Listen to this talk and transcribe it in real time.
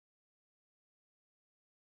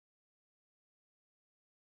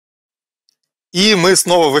И мы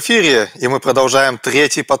снова в эфире, и мы продолжаем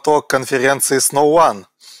третий поток конференции Snow One.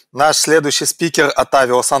 Наш следующий спикер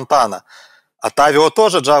Otavio Santana. Otavio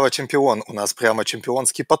тоже Java-чемпион, у нас прямо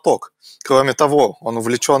чемпионский поток. Кроме того, он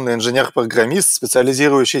увлеченный инженер-программист,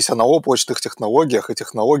 специализирующийся на облачных технологиях и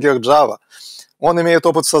технологиях Java. Он имеет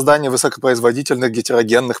опыт в создании высокопроизводительных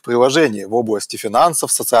гетерогенных приложений в области финансов,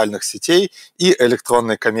 социальных сетей и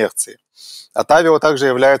электронной коммерции. Otavio также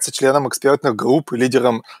является членом экспертных групп и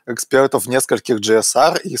лидером экспертов в нескольких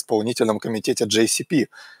GSR и исполнительном комитете JCP.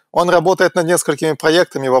 Он работает над несколькими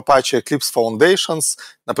проектами в Apache Eclipse Foundations,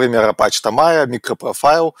 например, Apache Tamaya,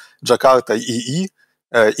 Microprofile, Jakarta EE,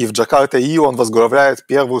 и в Jakarta EE он возглавляет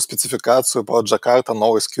первую спецификацию по Jakarta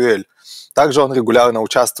NoSQL. Также он регулярно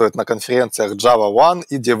участвует на конференциях Java One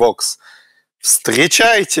и DevOps.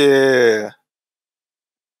 Встречайте!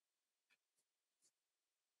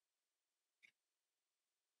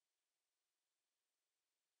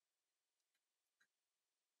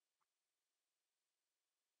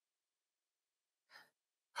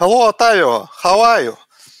 Hello, Otavio. How are you?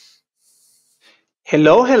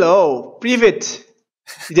 Hello, hello. Привет.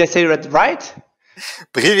 Did I say that right?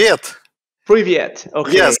 Привет. Привет.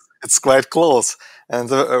 Okay. Yes, it's quite close. And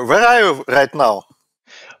where are you right now?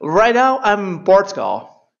 Right now, I'm in Portugal.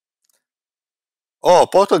 Oh,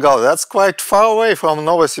 Portugal, that's quite far away from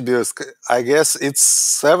Novosibirsk. I guess it's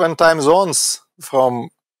 7 time zones from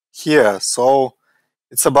here. So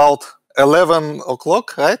it's about 11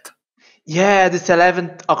 o'clock, right? Yeah, it's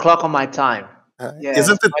 11 o'clock on my time.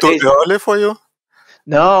 Isn't it too early for you?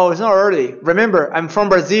 No, it's not early. Remember, I'm from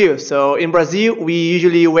Brazil. So in Brazil, we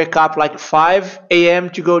usually wake up like 5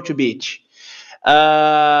 a.m. to go to beach.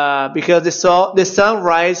 Because the sun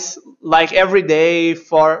rise like every day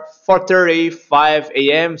for 4:30, 5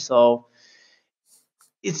 a.m. So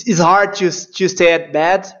it's hard to stay at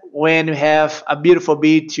bed when you have a beautiful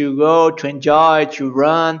beach to go, to enjoy, to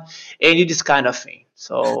run, and do this kind of thing.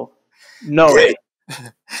 So no way.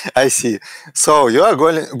 I see. So you are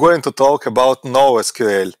going to talk about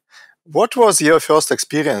NoSQL. What was your first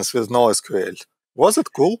experience with NoSQL? Was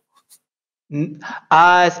it cool?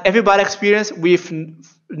 As everybody experienced with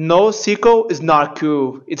NoSQL is not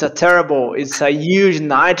cool. It's a huge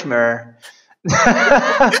nightmare.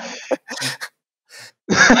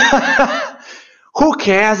 Who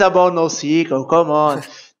cares about NoSQL? Come on.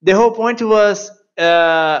 The whole point was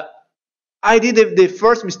I did the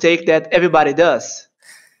first mistake that everybody does.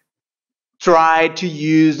 Try to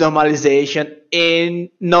use normalization in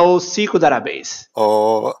NoSQL database.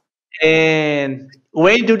 Oh. And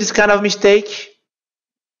when you do this kind of mistake,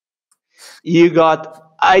 you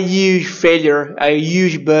got a huge failure, a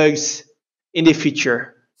huge bugs in the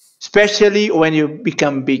future, especially when you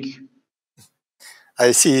become big.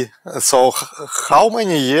 I see. So how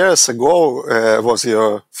many years ago was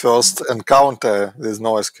your first encounter with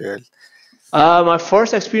NoSQL? My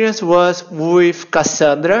first experience was with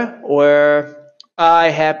Cassandra, where I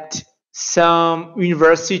helped some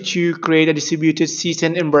university to create a distributed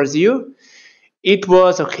system in Brazil. It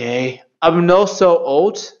was okay. I'm not so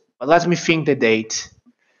old, but let me think the date.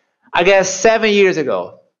 I guess 7 years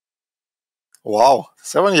ago. Wow,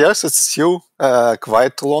 7 years, it's still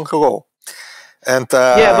quite long ago. And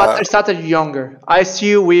yeah, but I started younger. I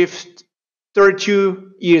still with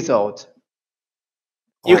 32 years old.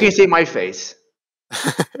 You can see my face.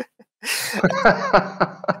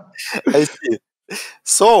 I see.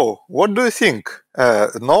 So, what do you think?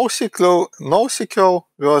 NoSQL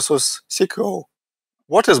versus SQL.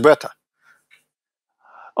 What is better?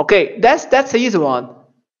 Okay, that's the easy one.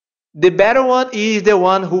 The better one is the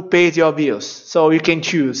one who pays your bills, so you can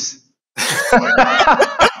choose.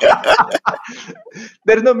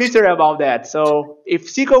 There's no mystery about that. So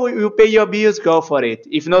if SQL will pay your bills, go for it.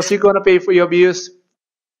 If NoSQL will pay for your bills,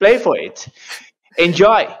 play for it.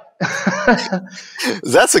 Enjoy.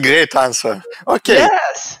 That's a great answer. Okay.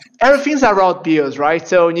 Yes. Everything's around bills, right?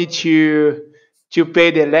 So you need to pay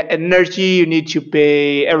the energy, you need to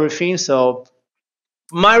pay everything. So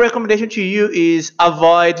my recommendation to you is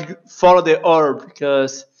follow the orb,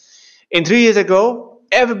 because in 3 years ago,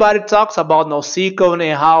 everybody talks about NoSQL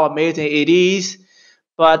and how amazing it is,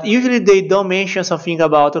 but usually they don't mention something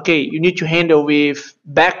about, okay, you need to handle with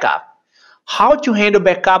backup. How to handle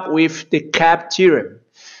backup with the CAP theorem.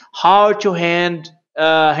 How to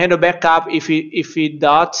handle backup if it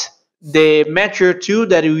dot the measure tool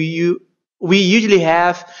that we usually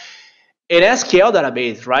have in SQL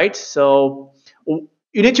database, right? So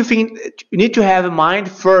you need to have in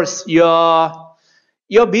mind first your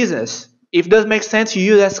business. If it does make sense to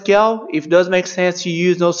use SQL, if it does make sense to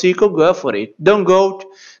use NoSQL, go for it. Don't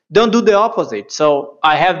do the opposite. So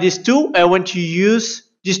I have this tool, I want to use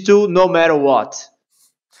this tool no matter what.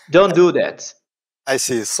 Don't do that. I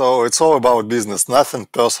see. So it's all about business, nothing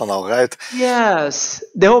personal, right? Yes,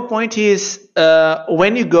 the whole point is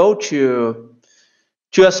when you go to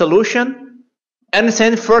a solution,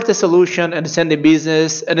 understand first the solution, understand the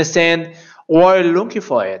business, understand why you're looking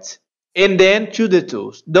for it, and then choose the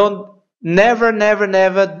tools. Don't never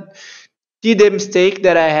did the mistake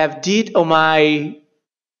that I have did on my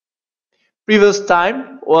previous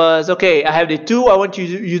time was okay. I have the tool. I want to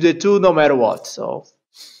use the tool no matter what. So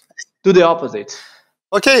do the opposite.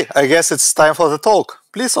 Okay, I guess it's time for the talk.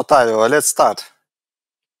 Please, Otavio, let's start.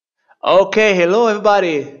 Okay, hello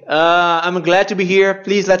everybody. I'm glad to be here.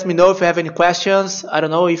 Please let me know if you have any questions. I don't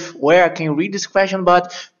know if where I can read this question,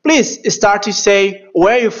 but please start to say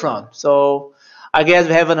where you're from. So I guess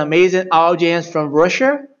we have an amazing audience from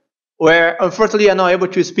Russia, where unfortunately I'm not able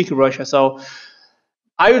to speak Russian. So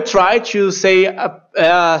I will try to say a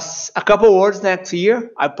couple words next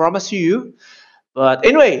year. I promise you. But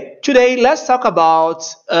anyway, today let's talk about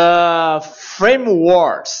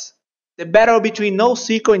Framewars, the battle between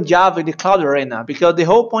NoSQL and Java in the cloud arena. Because the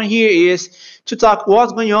whole point here is to talk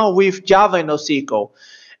what's going on with Java and NoSQL.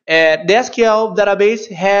 The SQL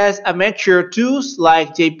database has a mature tools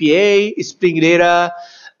like JPA, Spring Data,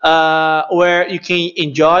 where you can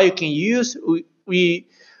enjoy, you can use. We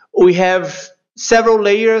have several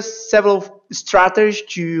layers, several strategies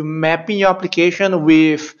to mapping your application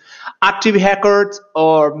with active records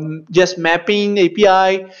or just mapping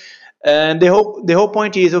API. And the whole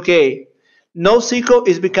point is okay. NoSQL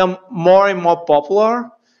is become more and more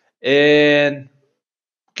popular, and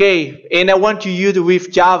okay, and I want to use it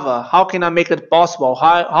with Java. How can I make it possible?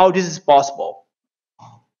 How this is possible?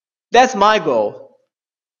 That's my goal.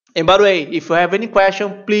 And by the way, if you have any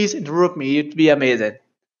question, please interrupt me. It'd be amazing.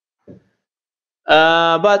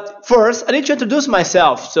 But first, I need to introduce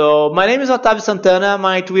myself. So my name is Otavio Santana.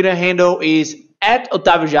 My Twitter handle is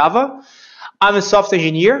 @OtavioJava. I'm a software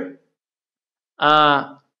engineer.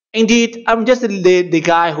 Indeed, I'm just the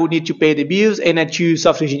guy who needs to pay the bills and I choose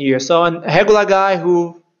software engineer. So I'm a regular guy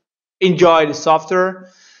who enjoy the software.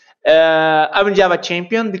 I'm a Java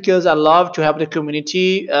champion because I love to help the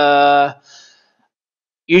community.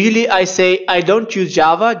 Usually I say I don't choose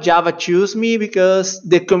Java. Java choose me because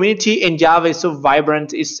the community in Java is so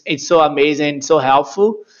vibrant. It's so amazing, so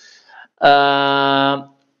helpful. Uh,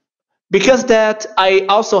 because that I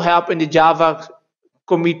also help in the Java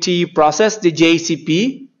committee process, the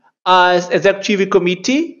JCP, as executive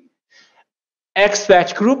committee,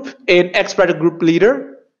 expert group, and expert group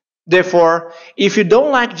leader. Therefore, if you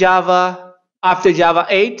don't like Java after Java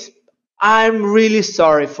 8, I'm really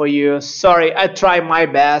sorry for you. Sorry, I try my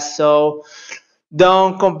best, so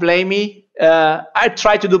don't complain me. I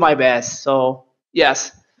try to do my best, so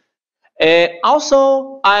yes.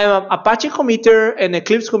 Also, I'm an Apache committer, an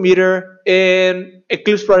Eclipse committer, and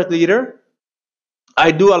Eclipse product leader.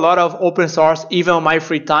 I do a lot of open source even on my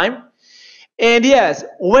free time. And yes,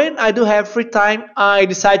 when I do have free time, I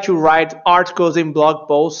decide to write articles and blog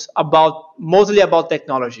posts about mostly about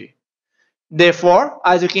technology. Therefore,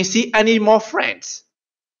 as you can see, I need more friends.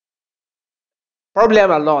 Probably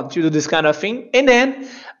I'm alone to do this kind of thing. And then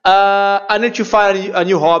I need to find a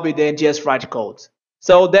new hobby than just write code.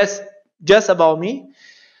 So that's just about me.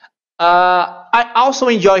 I also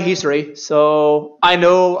enjoy history, so I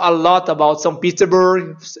know a lot about St.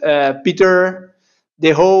 Petersburg, Peter,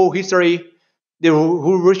 the whole history, the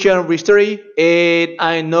whole Russian history, and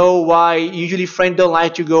I know why usually friends don't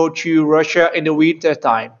like to go to Russia in the winter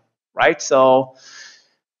time, right? So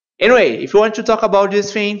anyway, if you want to talk about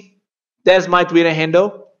this thing, that's my Twitter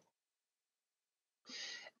handle,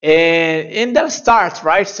 and that starts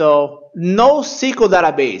right. So NoSQL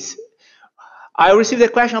database. I received a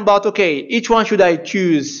question about, okay, each one should I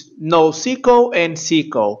choose NoSQL and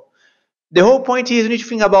SQL? The whole point is you need to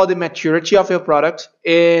think about the maturity of your product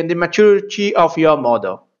and the maturity of your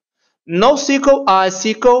model. NoSQL as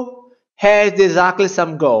SQL has exactly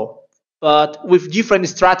some goal, but with different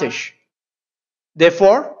strategy.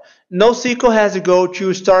 Therefore, NoSQL has a goal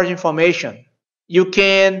to storage information. You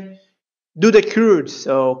can do the CRUD,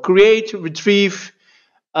 so create, retrieve,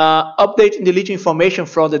 update, and delete information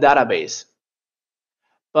from the database.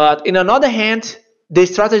 But in another hand, the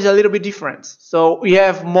strategy is a little bit different. So we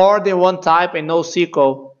have more than one type in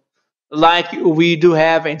NoSQL, like we do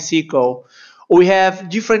have in SQL. We have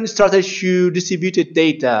different strategies to distribute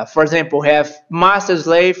data. For example, we have master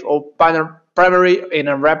slave or primary in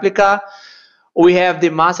a replica. We have the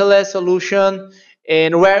masterless solution,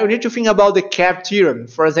 and where we need to think about the cap theorem.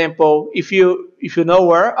 For example, if you know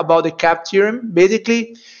where about the cap theorem,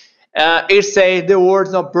 basically it says the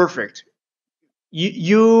word's not perfect.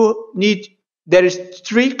 You need there is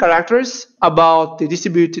 3 characters about the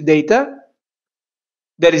distributed data.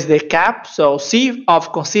 There is the cap, so C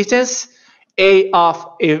of consistency, A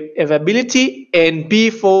of availability, and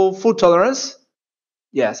P for full tolerance.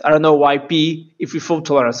 Yes, I don't know why P if we full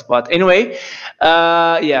tolerance, but anyway,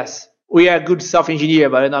 yes, we are good software engineer,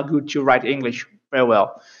 but we're not good to write English very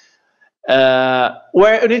well.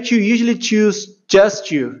 Where you need to usually choose just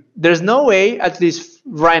two. There's no way, at least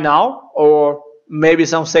right now, or maybe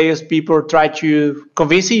some sales people try to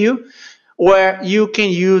convince you, where you can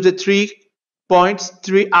use the 3 points,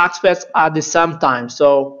 3 aspects at the same time.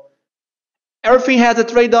 So everything has a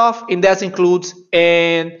trade-off, and that includes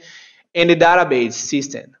in the database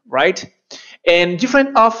system, right? And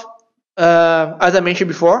different of, as I mentioned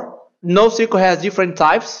before, NoSQL has different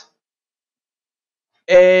types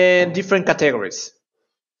and different categories.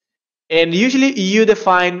 And usually you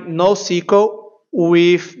define NoSQL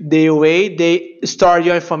with the way they store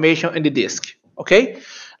your information in the disk. Okay,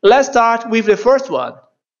 let's start with the first one.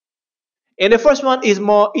 And the first one is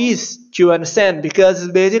more easy to understand because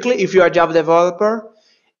basically, if you are a Java developer,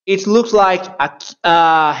 it looks like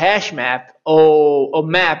a hash map or a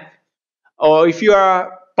map. Or if you are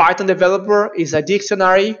a Python developer, it's a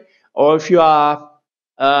dictionary. Or if you are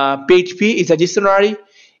PHP, it's a dictionary.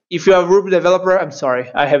 If you are a Ruby developer, I'm sorry,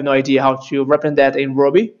 I have no idea how to represent that in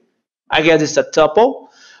Ruby. I guess it's a tuple.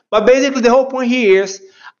 But basically, the whole point here is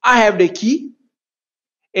I have the key,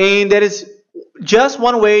 and there is just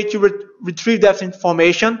one way to retrieve that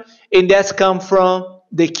information, and that's come from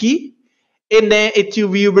the key, and then it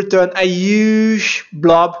will return a huge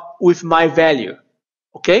blob with my value.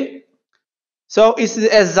 Okay, so it's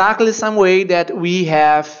exactly the same way that we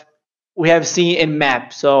have seen in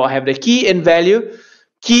map. So I have the key and value.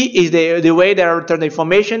 Key is the way that I return the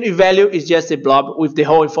information. Value is just a blob with the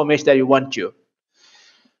whole information that you want to.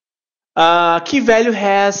 Key value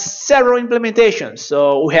has several implementations.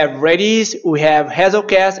 So we have Redis, we have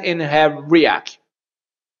Hazelcast, and we have React.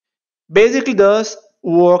 Basically does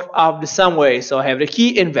work of the same way. So I have the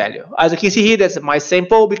key and value. As you can see here, that's my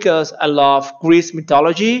sample because I love Greek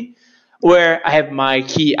mythology, where I have my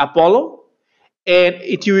key Apollo, and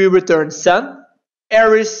it will return sun,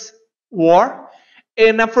 Aries, war,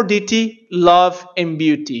 and Aphrodite, love and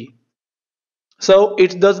beauty. So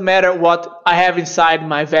it doesn't matter what I have inside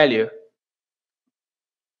my value.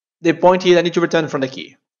 The point is I need to return from the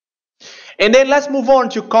key. And then let's move on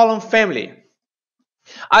to column family.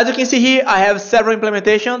 As you can see here, I have several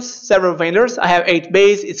implementations, several vendors. I have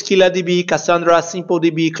 8base, SquillaDB, Cassandra,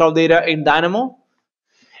 SimpleDB, Cloud Data, and Dynamo.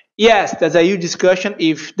 Yes, there's a huge discussion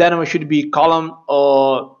if Dynamo should be column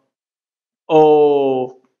or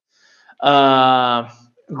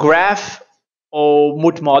graph or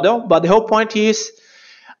multimodal, but the whole point is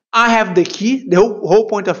I have the key. The whole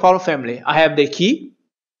point of column family, I have the key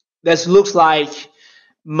that looks like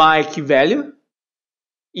my key value.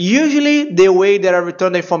 Usually the way that I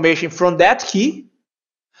return the information from that key.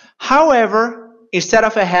 However, instead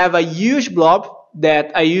of I have a huge blob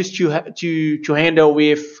that I used to handle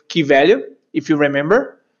with key value, if you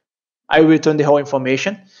remember, I return the whole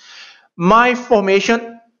information. My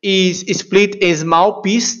information is split in small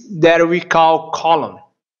piece that we call column.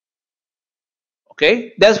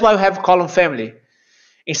 Okay, that's why we have column family.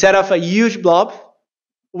 Instead of a huge blob,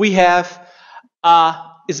 we have a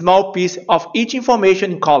small piece of each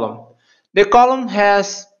information in column. The column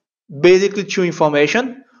has basically 2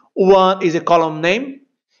 information. One is a column name,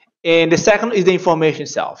 and the second is the information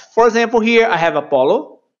itself. For example, here I have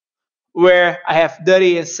Apollo, where I have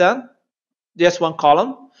dirty and sun, just one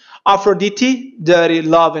column. Aphrodite, dirty,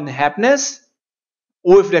 love, and happiness,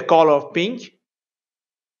 with the color of pink.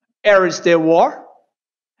 Aries, the war,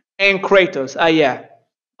 and Kratos. Yeah,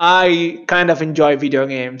 I kind of enjoy video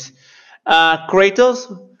games.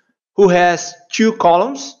 Kratos, who has 2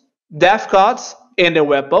 columns, death gods, and the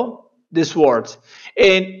weapon, the sword.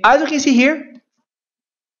 And as you can see here,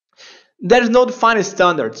 there is no defined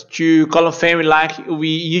standards to column family like we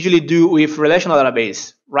usually do with relational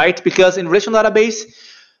database, right? Because in relational database,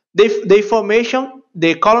 the information,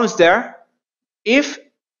 the columns there, if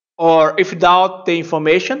or if without the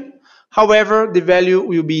information, however, the value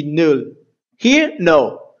will be null. Here,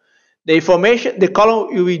 no. The information, the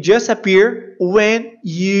column will just appear when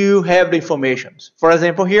you have the information. For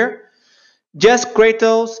example, here, just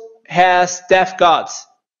Kratos has death gods.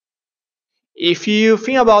 If you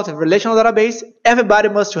think about a relational database, everybody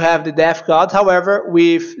must have the death gods, however,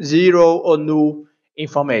 with 0 or null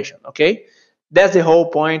information, okay? That's the whole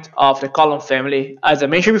point of the column family. As I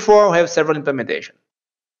mentioned before, we have several implementations.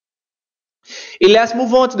 And let's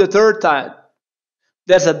move on to the third type.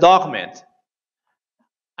 There's a document.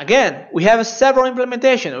 Again, we have several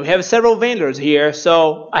implementations. We have several vendors here.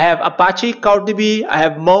 So I have Apache, CouchDB, I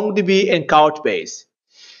have MongoDB, and Couchbase.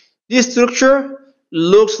 This structure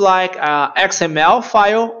looks like a XML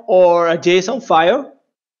file or a JSON file.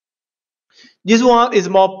 This one is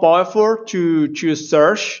more powerful to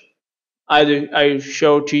search. I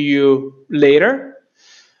show to you later.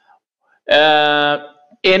 And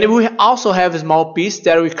we also have a small piece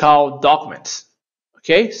that we call documents.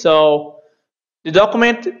 Okay, so the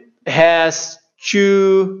document has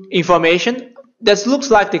two information that looks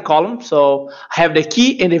like the column. So I have the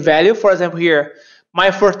key and the value. For example, here, my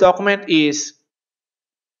first document is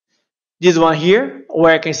this one here,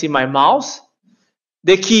 where I can see my mouse.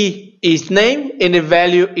 The key is name and the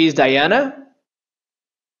value is Diana.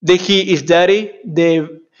 The key is dirty. The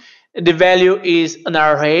value is an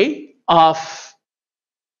array of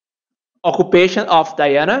occupation of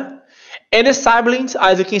Diana. And the siblings,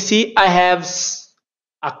 as you can see, I have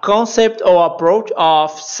a concept or approach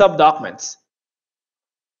of subdocuments.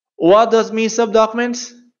 What does mean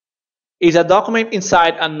subdocuments? It's a document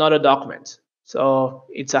inside another document. So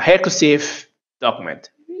it's a recursive document.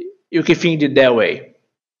 You can think it that way.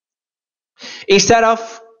 Instead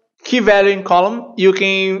of key value in column, you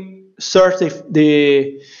can search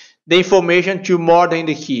the information to more than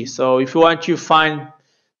the key. So if you want to find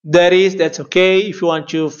dirties, that's okay. If you want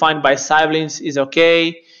to find by siblings, is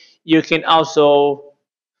okay. You can also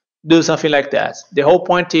do something like that. The whole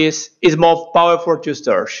point is more powerful to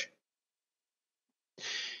search.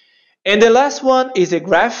 And the last one is a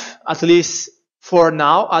graph, at least for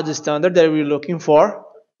now, as the standard that we're looking for.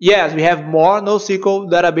 Yes, we have more NoSQL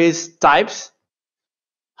database types.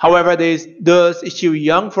 However, those is still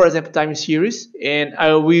young, for example, time series,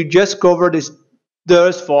 and we just covered this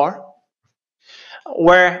those 4,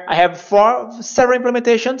 where I have several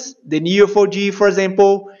implementations: the Neo4j, for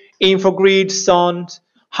example, Infogrid, Sond,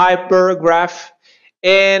 Hyper, Graph,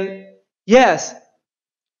 and yes,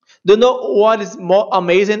 do you know what is more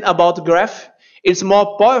amazing about Graph? It's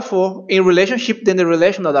more powerful in relationship than the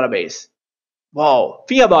relational database. Wow,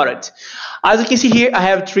 think about it. As you can see here, I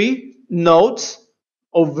have 3 nodes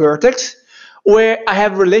or vertex where I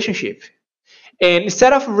have relationship, and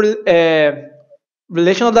instead of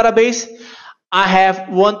relational database, I have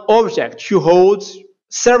one object who holds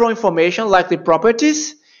several information like the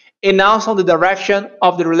properties and also the direction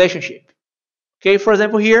of the relationship. Okay, for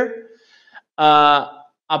example here,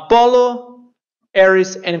 Apollo,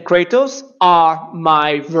 Ares, and Kratos are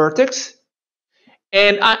my vertex,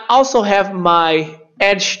 and I also have my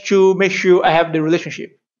edge to make sure I have the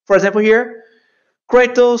relationship. For example here,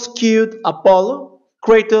 Kratos killed Apollo,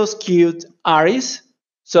 Kratos killed Ares,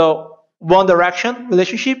 so one direction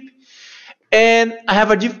relationship, and I have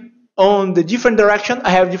on the different direction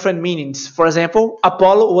I have different meanings. For example,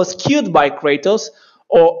 Apollo was killed by Kratos,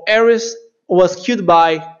 or Ares was killed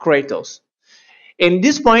by Kratos. In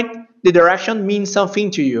this point, the direction means something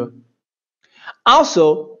to you.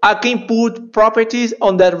 Also, I can put properties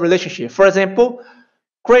on that relationship. For example,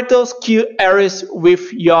 Kratos killed Ares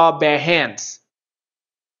with your bare hands.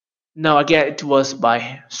 No, again, it was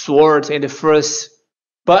by sword in the first.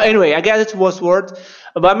 But anyway, I guess it was sword.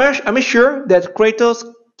 But I'm sure that Kratos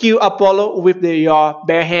killed Apollo with your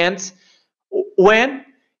bare hands when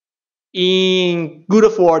in God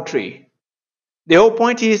of War 3. The whole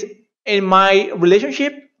point is, in my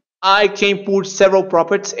relationship, I can put several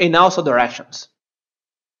properties and also directions.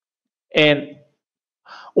 And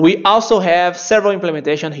we also have several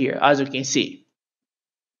implementations here, as you can see.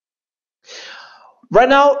 Right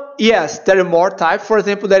now, yes, there are more types. For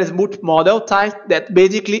example, there is multi-model type that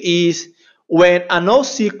basically is when a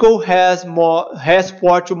NoSQL has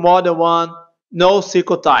support to more than one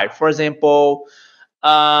NoSQL type. For example,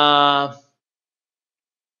 a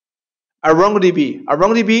MongoDB. A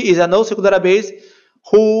MongoDB is a NoSQL database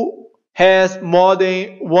who has more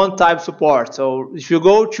than one type support. So if you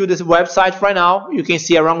go to this website right now, you can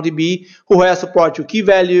see a MongoDB who has support to key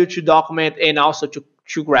value, to document, and also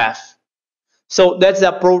to graph. So that's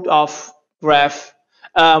the approach of graph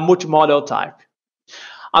multi-model type.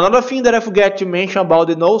 Another thing that I forget to mention about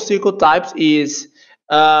the NoSQL types is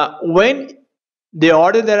when the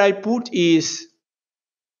order that I put is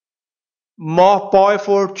more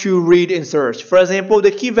powerful to read and search. For example,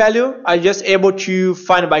 the key value I just able to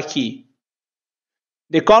find by key.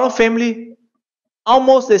 The column family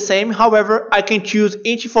almost the same. However, I can choose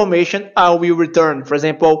each information I will return. For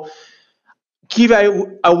example, key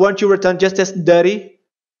value I want to return just as dirty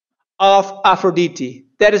of Aphrodite.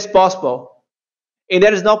 That is possible, and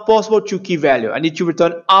that is not possible to key value. I need to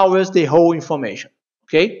return always the whole information.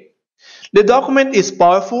 Okay, the document is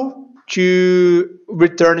powerful to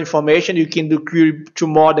return information. You can do query to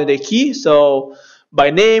more than the key. So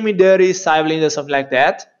by name, dirty, sibling, or something like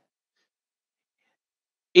that.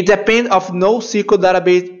 It depends of NoSQL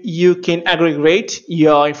database. You can aggregate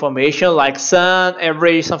your information like sun,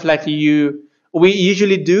 average, something like we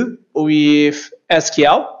usually do with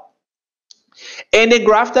SQL. And the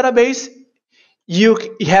graph database, you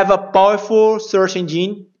have a powerful search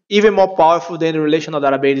engine, even more powerful than the relational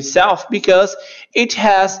database itself, because it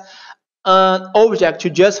has an object to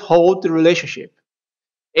just hold the relationship.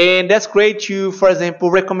 And that's great to, for example,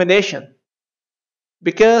 recommendation.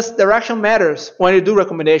 Because direction matters when you do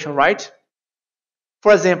recommendation, right?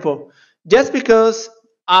 For example, just because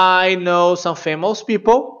I know some famous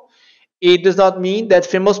people, it does not mean that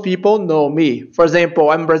famous people know me. For example,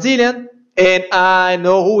 I'm Brazilian and I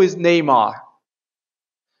know who is Neymar.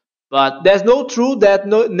 But there's no truth that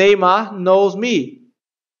Neymar knows me,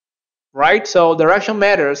 right? So direction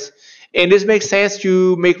matters. And this makes sense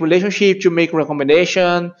to make relationship, to make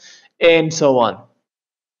recommendation, and so on.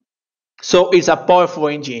 So it's a powerful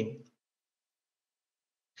engine.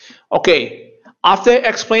 Okay, after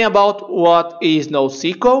explaining about what is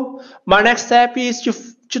NoSQL, my next step is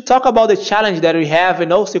to talk about the challenge that we have in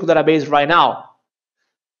NoSQL database right now.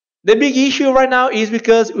 The big issue right now is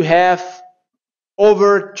because we have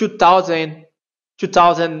over 2,000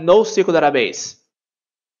 NoSQL database.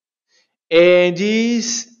 And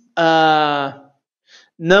this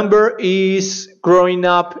number is growing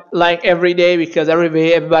up like every day, because every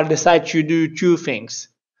day everybody decides to do two things.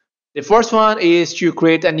 The first one is to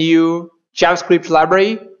create a new JavaScript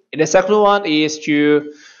library, and the second one is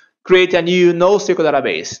to create a new NoSQL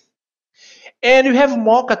database. And we have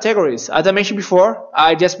more categories. As I mentioned before,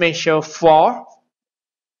 I just mentioned 4.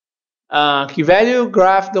 Key value,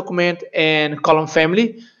 graph, document, and column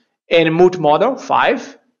family, and multi-model,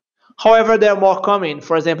 5. However, there are more coming,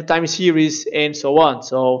 for example, time series and so on.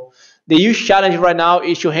 So the huge challenge right now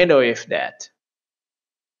is to handle with that.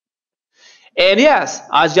 And yes,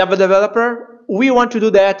 as Java developer, we want to do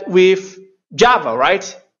that with Java,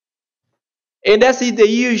 right? And that's the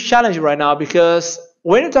huge challenge right now, because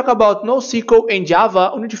when you talk about NoSQL and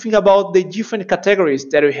Java, we need to think about the different categories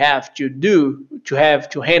that we have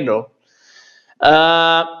to handle.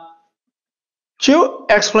 To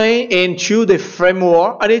explain into the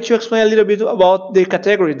framework, I need to explain a little bit about the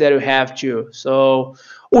categories that we have too. So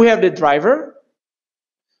we have the driver.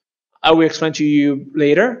 I will explain to you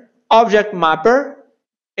later. Object mapper,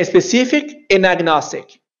 specific, and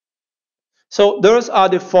agnostic. So those are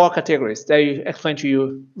the 4 categories that I explain to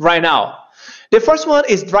you right now. The first one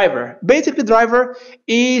is driver. Basically, driver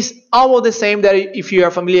is almost the same that if you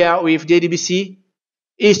are familiar with JDBC,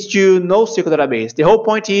 is to NoSQL database. The whole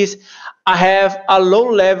point is I have a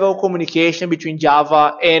low-level communication between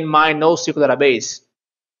Java and my NoSQL database.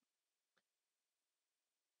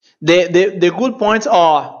 The good points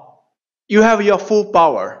are you have your full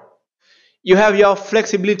power. You have your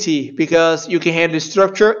flexibility, because you can handle the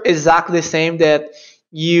structure exactly the same that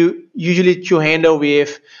you usually to handle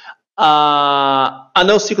with a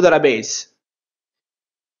NoSQL database.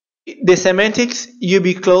 The semantics, you'll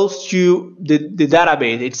be close to the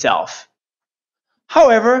database itself.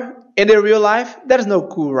 However, in the real life, that is no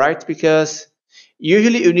cool, right? Because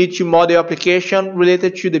usually you need to model application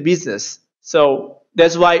related to the business. So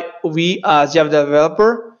that's why we as Java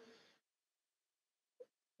developer,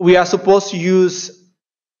 we are supposed to use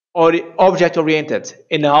object-oriented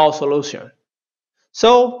in our solution.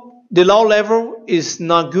 So the low level is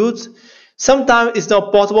not good. Sometimes it's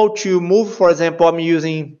not possible to move. For example, I'm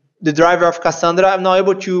using the driver of Cassandra. I'm not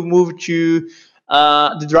able to move to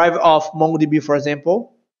the driver of MongoDB, for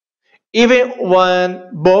example, even when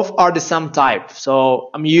both are the same type. So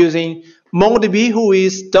I'm using MongoDB, who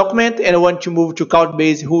is document, and I want to move to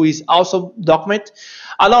Couchbase, who is also document.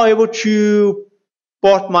 I'm not able to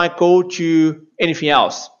port my code to anything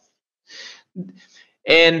else.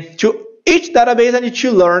 And to each database, I need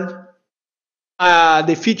to learn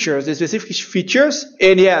the features, the specific features.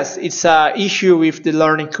 And yes, it's an issue with the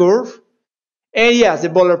learning curve. And yes, the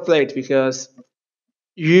boilerplate, because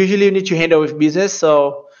usually you need to handle with business.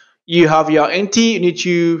 So you have your NT, you need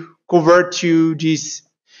to convert to this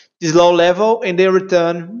low level, and then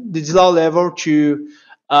return this low level to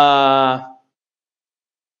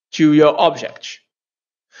your object.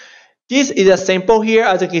 This is a sample here.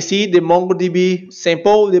 As you can see, the MongoDB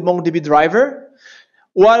sample, the MongoDB driver.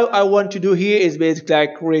 What I want to do here is basically I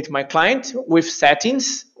create my client with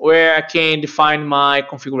settings where I can define my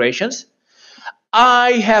configurations.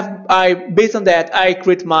 Based on that, I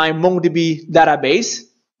create my MongoDB database,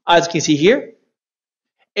 as you can see here.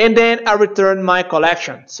 And then I return my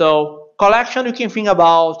collection. So collection, you can think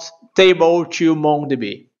about table to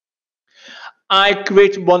MongoDB. I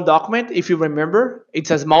create one document, if you remember,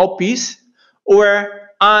 it's a small piece,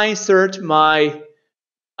 where I insert my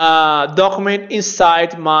document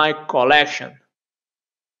inside my collection.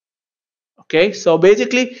 Okay, so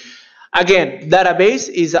basically, again, database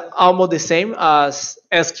is almost the same as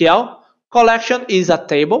SQL. Collection is a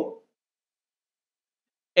table.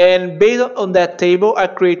 And based on that table, I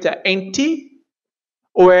create an entity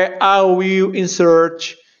where I will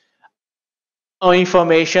insert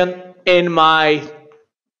information in my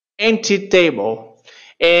entity table.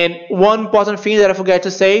 And one important thing that I forgot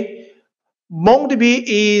to say, MongoDB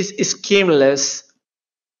is schemaless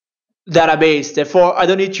database. Therefore, I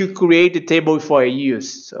don't need to create the table before I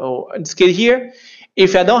use. So in this case here,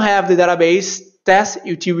 if I don't have the database test,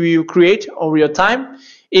 it will create on real time.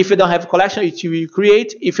 If I don't have a collection, it will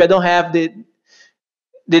create. If I don't have the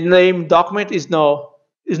name document, is not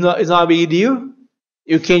a big deal.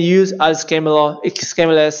 You can use as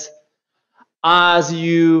schemaless as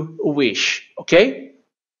you wish. Okay.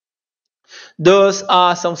 Those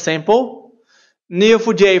are some sample.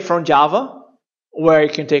 Neo4j from Java, where you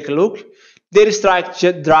can take a look. Data strike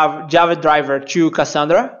Java driver to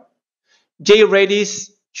Cassandra. JRedis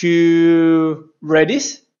to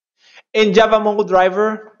Redis. And Java Mongo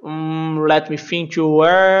driver, let me think to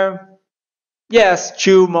where. Yes,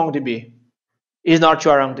 to MongoDB. It's not to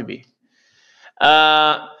MongoDB.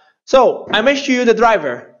 So I mentioned to you the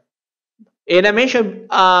driver. And I mentioned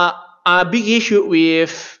a big issue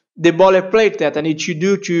with the boilerplate that I need to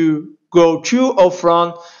do to go to or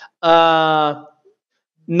from NoSQL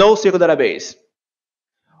database.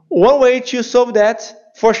 One way to solve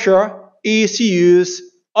that, for sure, is to use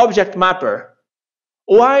object mapper.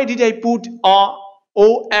 Why did I put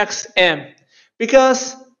OXM?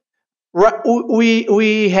 Because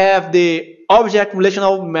we have the object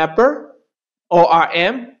relational mapper, or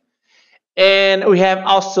RM, and we have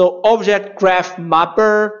also object graph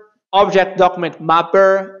mapper, object document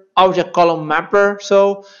mapper, object column mapper.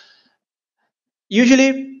 So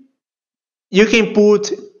usually you can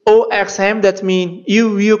put OXM, that means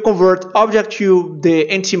you convert object to the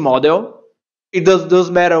entity model. It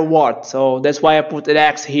doesn't matter what, so that's why I put an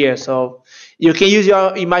X here. So you can use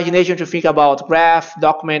your imagination to think about graph,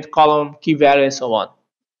 document, column, key value, and so on.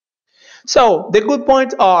 So the good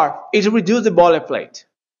points is reduce the boilerplate.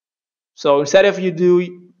 So instead of you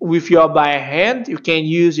do with your by hand, you can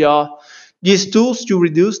use these tools to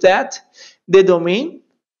reduce that. The domain,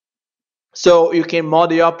 so you can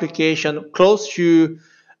model your application close to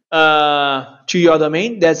your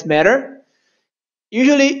domain. That's matter.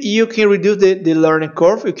 Usually you can reduce the learning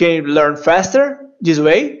curve. You can learn faster this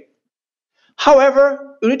way.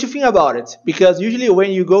 However, you need to think about it, because usually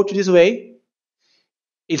when you go to this way,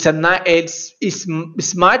 it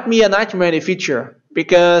might be a nightmare in the future,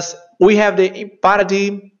 because we have the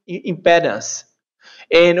paradigm impedance.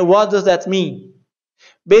 And what does that mean?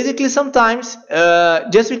 Basically, sometimes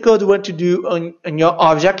just because you want to do on your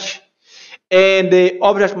object and the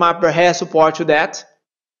object mapper has support to that,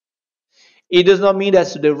 it does not mean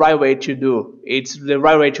that's the right way to do. It's the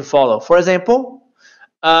right way to follow. For example,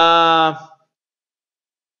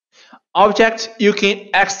 objects, you can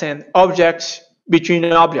extend objects between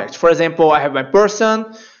objects. For example, I have my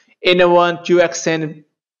person and I want to extend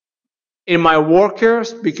in my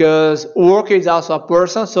workers, because worker is also a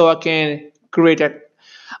person, so I can create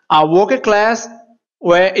a worker class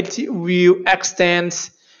where it will extend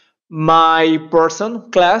my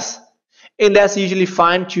person class, and that's usually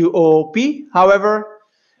fine to OOP. However,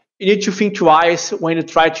 you need to think twice when you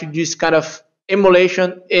try to do this kind of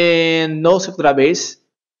emulation in NoSQL database.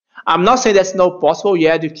 I'm not saying that's not possible.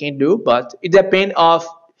 Yeah, you can do, but it depends on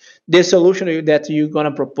the solution that you're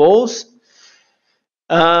gonna propose.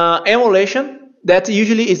 Emulation, that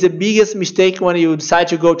usually is the biggest mistake when you decide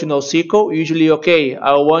to go to NoSQL. Usually, okay,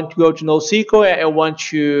 I want to go to NoSQL, I want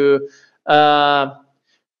to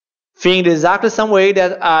think exactly some way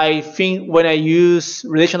that I think when I use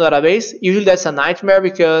relational database. Usually that's a nightmare,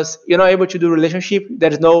 because you're not able to do relationship.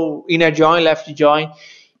 There is no inner join, left join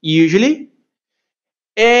usually.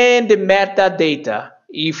 And the metadata,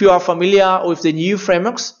 if you are familiar with the new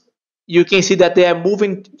frameworks, you can see that they are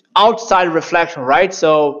moving outside reflection, right?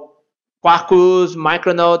 So Quarkus,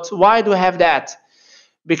 Micronaut, why do I have that?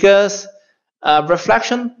 Because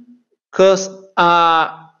reflection costs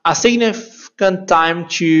a significant time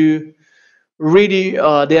to read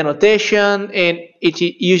the annotation, and it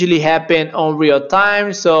usually happens on real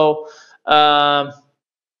time. So the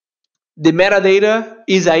metadata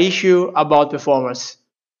is an issue about performance.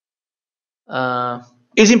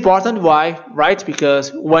 It's important. Why? Right?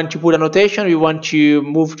 Because when you put annotation, you want to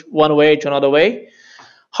move one way to another way.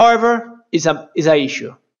 However, it's a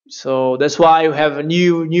issue. So that's why you have a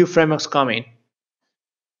new frameworks coming.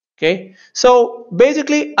 Okay, so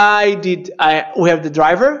basically we have the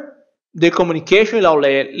driver, the communication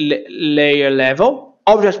layer level,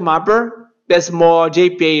 object mapper, that's more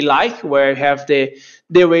JPA like, where you have the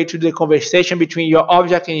way to the conversation between your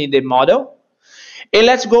object and the model. And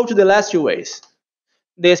let's go to the last two ways.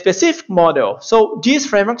 The specific model. So these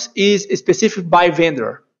frameworks is specific by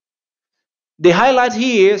vendor. The highlight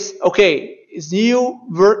here is, okay, it's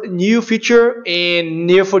new feature in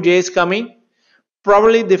Neo4j is coming.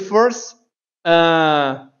 Probably the first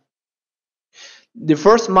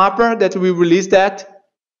mapper that we release that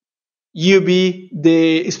will be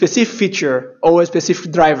the specific feature or a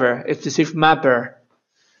specific driver, a specific mapper.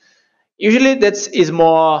 Usually that is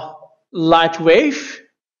more lightweight.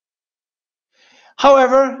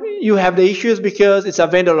 However, you have the issues because it's a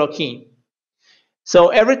vendor lock-in. So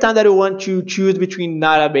every time that you want to choose between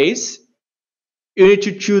database, you need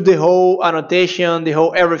to choose the whole annotation, the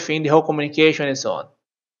whole everything, the whole communication, and so on.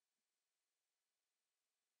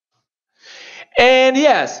 And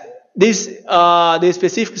yes, this the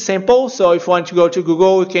specific sample. So if you want to go to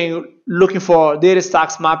Google, you can looking for data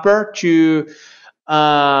stacks mapper to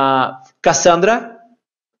Cassandra,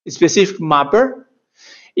 a specific mapper.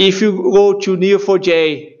 If you go to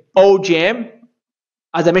Neo4j OGM,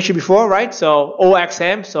 as I mentioned before, right? So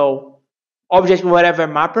OXM, so object whatever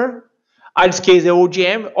mapper. In this case, the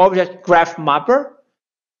OGM, object graph mapper,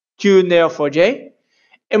 to Neo4j.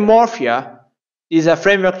 And Morphia is a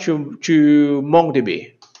framework to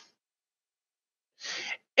MongoDB.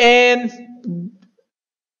 And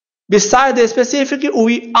besides the specific,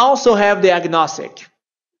 we also have the agnostic.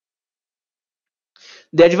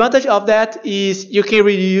 The advantage of that is you can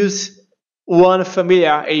reuse one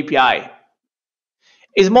familiar API.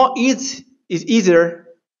 It's easier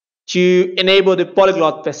to enable the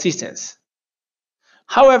polyglot persistence.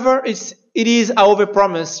 However, it is our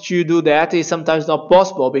overpromise to do that. It's sometimes not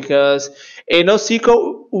possible because in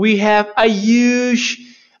NoSQL we have a huge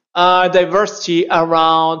diversity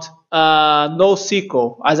around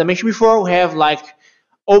NoSQL. As I mentioned before, we have like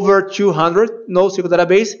over 200 NoSQL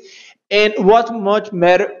database. And what much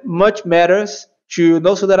matters to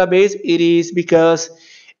NoSQL database, it is because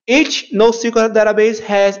each NoSQL database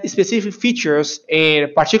has specific features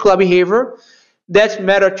and particular behavior that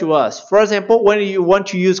matter to us. For example, when you want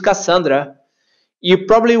to use Cassandra, you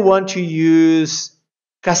probably want to use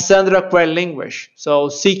Cassandra query language, so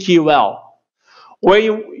CQL. Where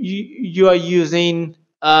you are using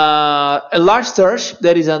a large search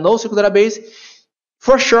that is a NoSQL database,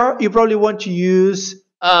 for sure you probably want to use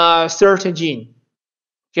search engine.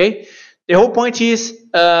 Okay, the whole point is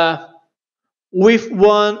with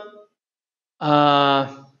one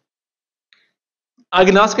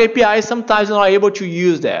agnostic API, sometimes you're not able to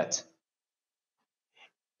use that.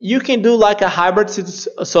 You can do like a hybrid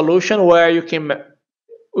solution where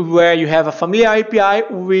you have a familiar API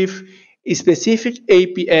with a specific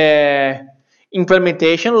API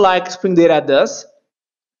implementation like Spring Data does.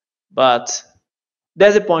 But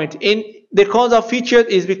that's the point. In the cons of featured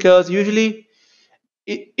is because usually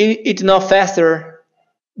it's not faster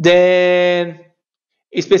than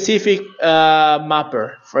a specific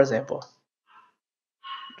mapper, for example.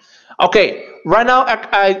 Okay, right now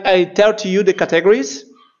I tell to you the categories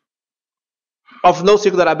of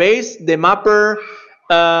NoSQL database, the mapper,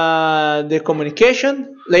 the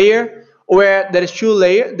communication layer, where there is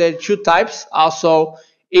two types. Also,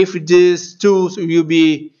 if these tools will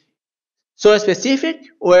be so specific,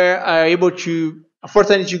 where are able to,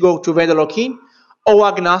 unfortunately, to go to vendor lock-in, or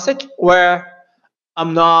agnostic, where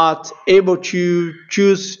I'm not able to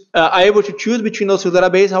choose. Able to choose between those two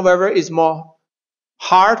databases. However, it's more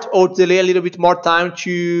hard or delay a little bit more time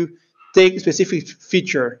to take a specific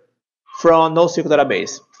feature from NoSQL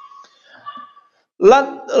database.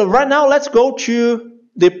 Right now, let's go to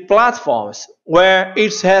the platforms where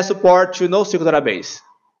it has support to NoSQL database.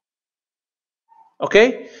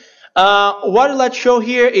 Okay, what let's show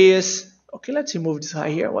here is, okay, let's remove this guy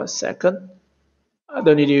here. 1 second. I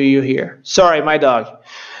don't need you here. Sorry, my dog.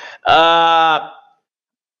 I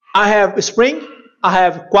have Spring, I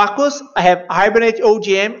have Quarkus, I have Hibernate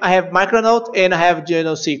OGM, I have Micronaut, and I have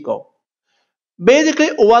NoSQL. Basically,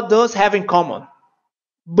 what those have in common?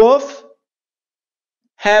 Both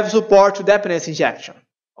have support to dependency injection.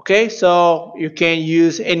 Okay, so you can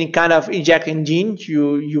use any kind of inject engine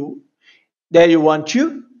that you want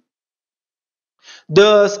to.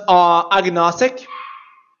 Those are agnostic,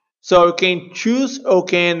 so you can choose or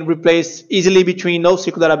can replace easily between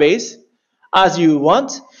NoSQL database as you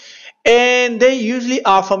want, and they usually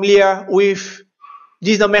are familiar with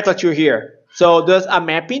this nomenclature here. So there's a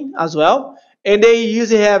mapping as well. And they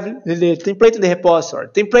usually have the template and the repository.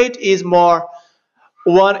 Template is more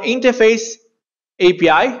one interface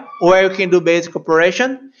API where you can do basic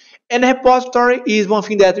operation. And repository is one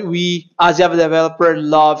thing that we as Java developer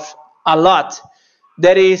love a lot.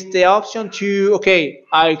 That is the option to, okay,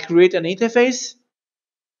 I create an interface,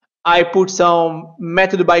 I put some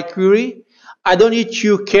method by query. I don't need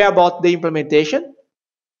to care about the implementation,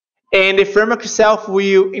 and the framework itself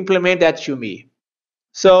will implement that to me.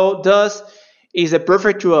 So thus is the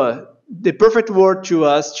perfect word to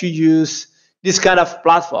us to use this kind of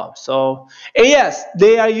platform. So, and yes,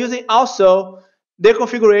 they are using also the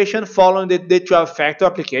configuration following the 12 factor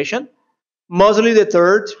application. Mostly the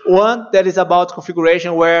third one that is about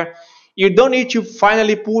configuration, where you don't need to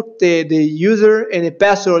finally put the user and the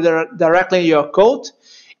password directly in your code.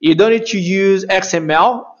 You don't need to use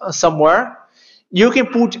XML somewhere. You can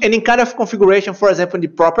put any kind of configuration, for example, in the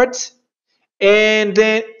properties, and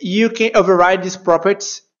then you can override these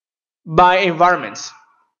properties by environments.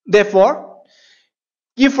 Therefore,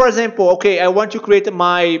 if, for example, okay, I want to create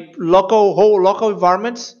my whole local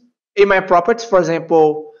environments in my properties. For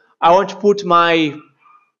example, I want to put in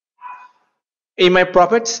my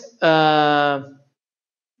properties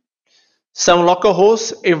some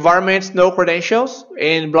localhost environments, no credentials,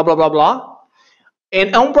 and blah blah blah blah.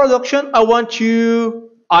 And on production, I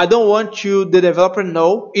don't want the developer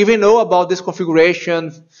even know about this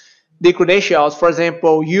configuration, the credentials, for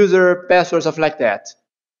example, user, password, stuff like that.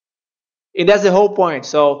 And that's the whole point.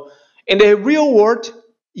 So in the real world,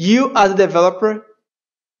 you as a developer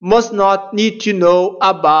must not need to know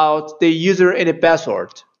about the user and the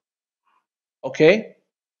password. Okay?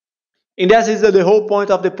 And that is the whole point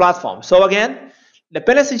of the platform. So again,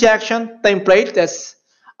 dependency injection template, that's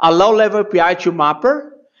a low-level API to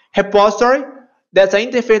mapper. Repository, that's an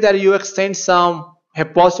interface that you extend some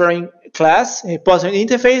repository class, repository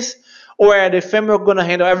interface, where the framework gonna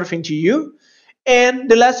handle everything to you. And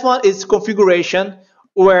the last one is configuration,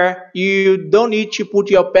 where you don't need to put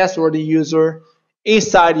your password and user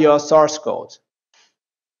inside your source code.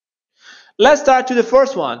 Let's start to the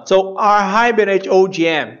first one. So our Hibernate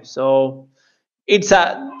OGM. So it's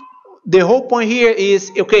the whole point here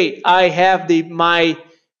is, okay, I have my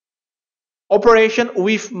operation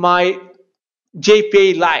with my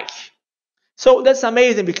JPA like. So that's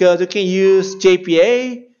amazing because you can use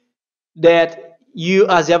JPA that you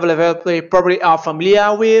as Java developer probably are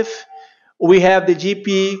familiar with. We have the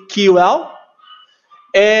GPQL,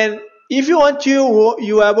 and if you want to,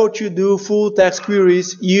 you're able to do full text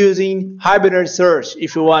queries using Hibernate search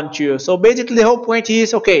if you want to. So basically the whole point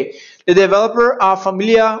is, okay, the developer are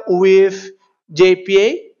familiar with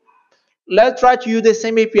JPA. Let's try to use the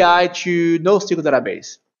same API to NoSQL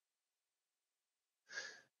database.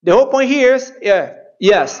 The whole point here is,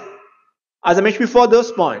 yes, as I mentioned before,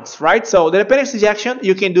 those points, right? So the dependency injection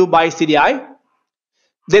you can do by CDI.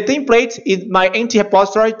 The template is my empty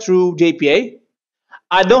repository through JPA.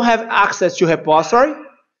 I don't have access to repository,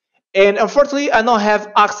 and unfortunately, I don't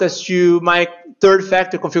have access to my third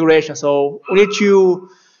factor configuration. So you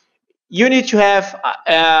need to have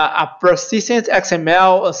a persistent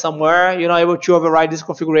XML somewhere. You're not able to override this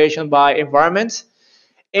configuration by environments.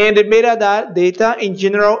 And the metadata in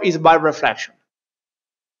general is by reflection.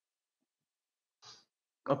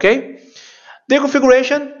 Okay, the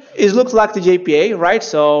configuration looks like the JPA, right?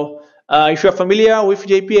 So if you're familiar with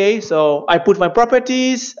JPA, so I put my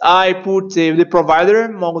properties, I put the provider,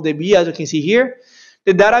 MongoDB, as you can see here,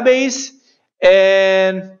 the database,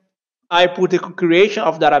 and I put the creation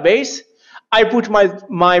of database. I put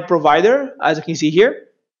my provider, as you can see here,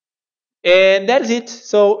 and that's it.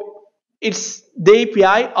 So it's the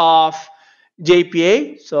API of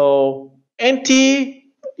JPA. So empty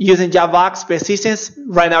using JavaX persistence,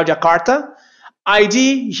 right now Jakarta.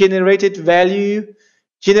 ID generated value,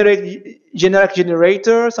 generic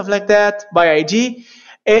generator, something like that by ID.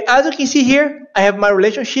 And as you can see here, I have my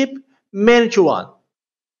relationship managed to one,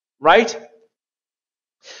 right?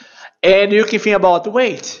 And you can think about,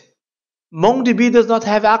 wait, MongoDB does not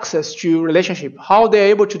have access to relationship. How they're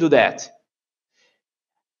able to do that?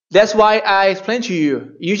 That's why I explained to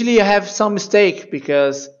you. Usually you have some mistake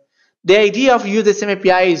because the idea of using the same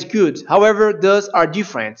API is good. However, those are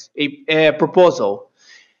different. A proposal.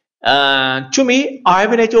 To me,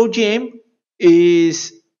 Hibernate OGM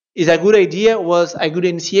is a good idea, was a good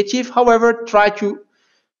initiative. However, try to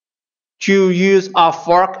use a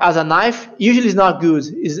fork as a knife usually is not good.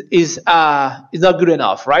 Is not good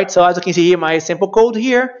enough, right? So as you can see here, my sample code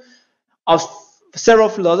here of several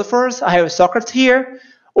philosophers. I have Socrates here,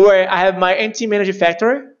 where I have my NT manager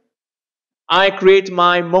factory. I create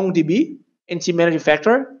my MongoDB NT manager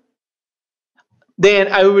factory.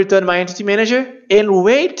 Then I will return my entity manager and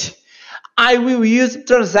wait. I will use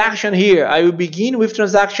transaction here. I will begin with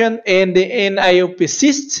transaction and then I will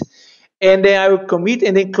persist and then I will commit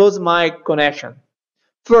and then close my connection.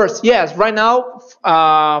 First, yes, right now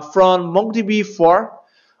from MongoDB 4,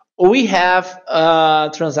 we have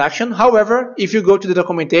a transaction. However, if you go to the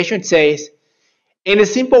documentation, it says, in a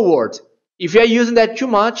simple word, if you are using that too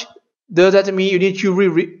much, does that mean you need to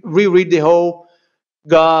reread the whole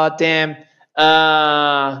goddamn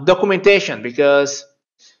documentation? Because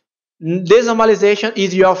denormalization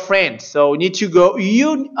is your friend. So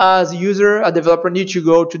you as a user, a developer, need to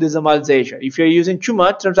go to denormalization. If you're using too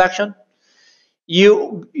much transaction,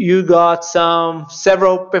 you got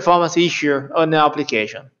several performance issue on the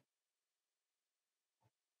application.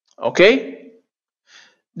 Okay,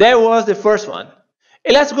 that was the first one.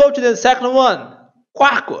 And let's go to the second one,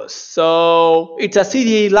 Quarkus. So it's a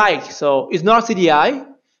CDI like, so it's not CDI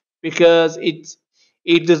because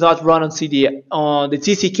it does not run on CDI on the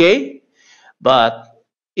TCK, but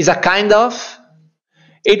it's a kind of.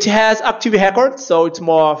 It has active record, so it's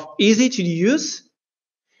more easy to use.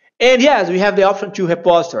 And yes, we have the option to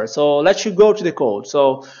repository. So let's go to the code.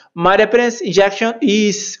 So my dependency injection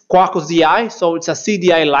is Quarkus DI, so it's a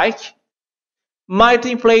CDI like. My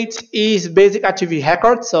template is basic activity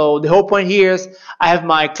record. So the whole point here is I have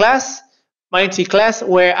my class, my entity class,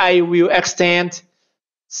 where I will extend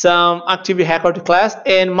some activity record class,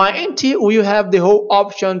 and my entity will have the whole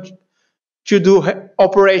option to do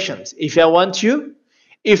operations if I want to.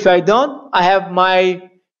 If I don't, I have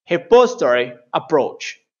my repository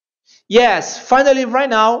approach. Yes, finally, right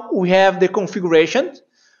now we have the configuration,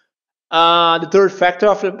 the third factor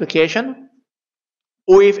of the application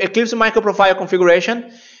with Eclipse microprofile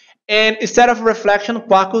configuration. And instead of reflection,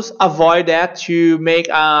 Quarkus avoid that to make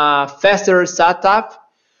a faster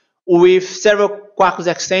startup with several Quarkus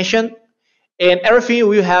extension, and everything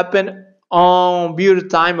will happen on build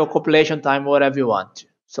time or compilation time, whatever you want.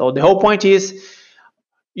 So the whole point is,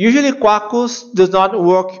 usually Quarkus does not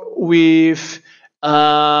work with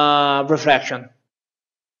reflection.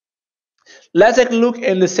 Let's take a look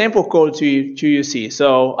in the sample code to you see.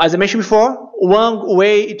 So as I mentioned before, one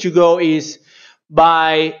way to go is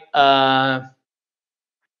by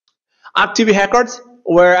activity records,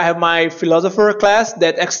 where I have my philosopher class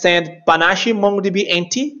that extends Panache MongoDB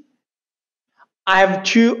entity. I have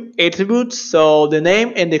two attributes, so the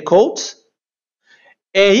name and the codes.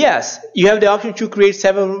 And yes, you have the option to create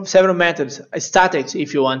several methods, statics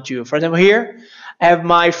if you want to. For example, here I have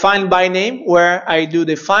my find by name, where I do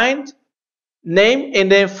the find name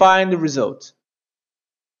and then find the result.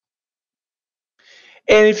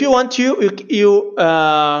 And if you want to,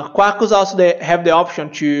 Quarkus also have the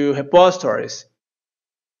option to repositories.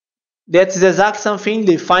 That's the exact same thing,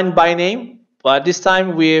 the find by name, but this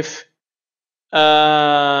time with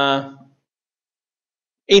interface.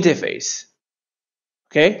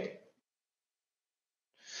 Okay.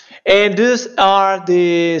 And these are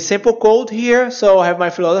the sample code here. So I have my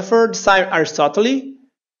philosopher, this time Aristotle.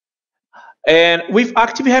 And with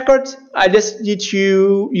active records, I just need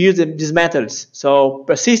to use these methods. So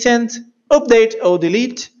persistent, update or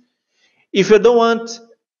delete. If you don't want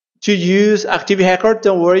to use active record,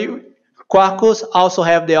 don't worry. Quarkus also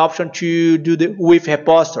have the option to do with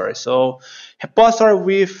repository. So repository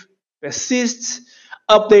with persist,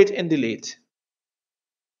 update and delete.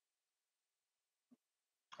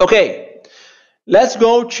 Okay, let's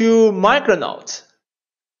go to Micronaut.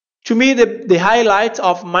 To me, the highlight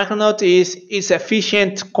of Micronaut is its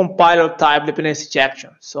efficient compiler type dependency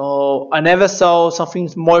injection. So I never saw something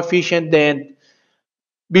more efficient than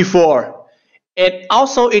before. And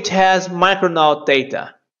also it has Micronaut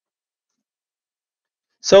data.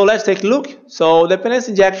 So let's take a look. So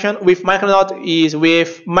dependency injection with Micronaut is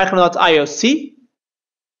with Micronaut IOC,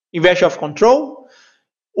 inversion of control.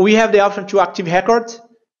 We have the option to active record,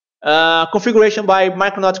 configuration by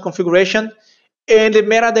Micronaut configuration, and the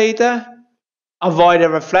metadata avoid a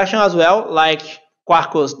reflection as well, like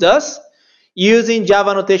Quarkus does, using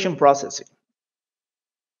Java notation processing.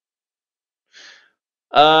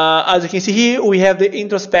 As you can see here, we have the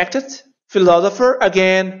introspected philosopher,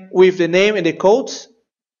 again with the name and the codes.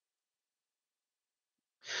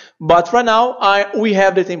 But right now, we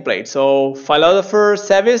have the template. So philosopher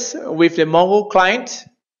service with the Mongo client,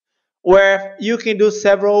 where you can do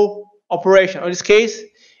several operations. In this case,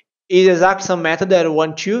 is exactly some method that I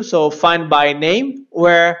want to. So find by name,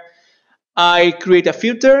 where I create a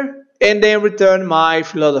filter and then return my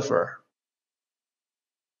philosopher.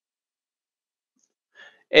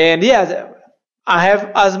 And yes, I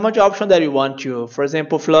have as much option that you want to. For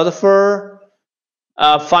example, philosopher,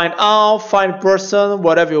 find all, find person,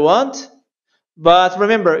 whatever you want. But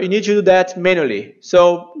remember, you need to do that manually.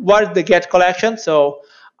 So what is the get collection? So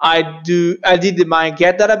I did my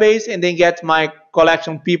get database and then get my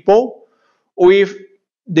collection people with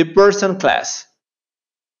the person class.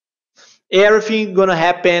 Everything gonna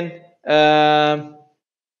happen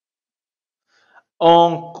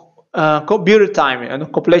on build time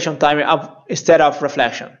and compilation time instead of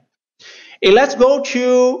reflection. And let's go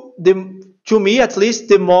to me at least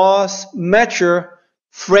the most mature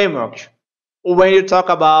framework when you talk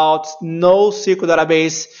about NoSQL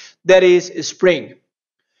database, that is Spring.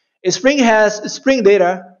 Spring has Spring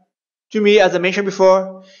data. To me, as I mentioned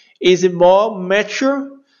before, is a more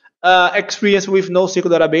mature experience with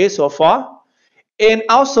NoSQL database so far, and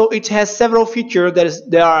also it has several features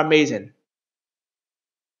that are amazing.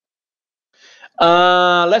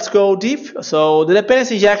 Let's go deep. So the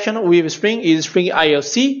dependency injection with Spring is Spring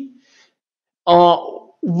IOC.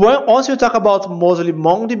 Once you talk about mostly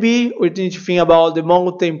MongoDB, we need to think about the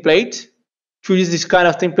Mongo template to use this kind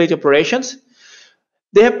of template operations.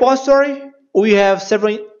 The repository, we have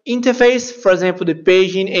several interfaces, for example, the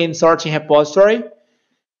paging and sorting repository.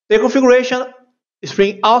 The configuration,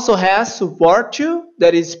 Spring also has support to,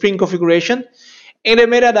 that is Spring configuration. And the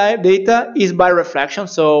metadata is by reflection.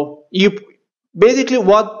 So you basically,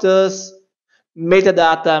 what does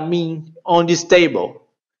metadata mean on this table?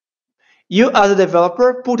 You as a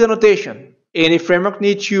developer put a notation and the framework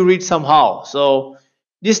needs to read somehow. So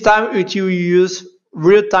this time it will use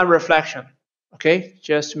real-time reflection. Okay,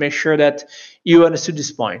 just to make sure that you understood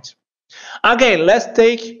this point. Again, let's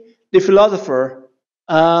take the philosopher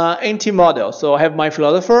NT model. So I have my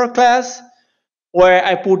philosopher class where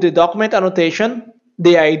I put the document annotation,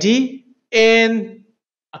 the ID, and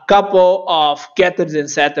a couple of getters and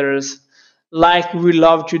setters like we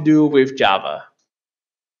love to do with Java.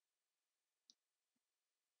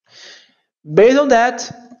 Based on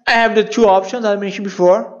that, I have the two options I mentioned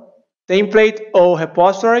before, template or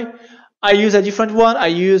repository. I use a different one. I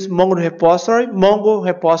use Mongo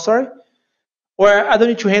repository, where I don't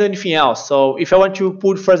need to handle anything else. So if I want to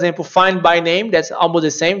put, for example, find by name, that's almost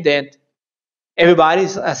the same, then everybody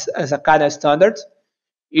is as a kind of standard.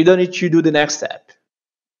 You don't need to do the next step.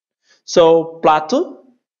 So Plato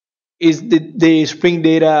is the Spring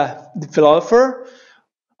Data developer.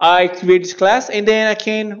 I create this class and then I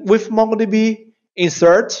can, with MongoDB,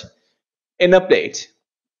 insert and update.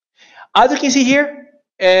 As you can see here,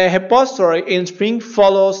 a repository in Spring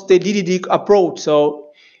follows the DDD approach.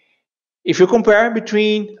 So if you compare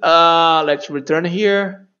between, let's return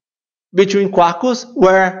here, between Quarkus,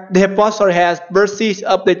 where the repository has persist,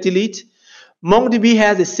 update, delete, MongoDB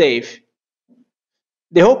has a save.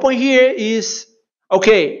 The whole point here is,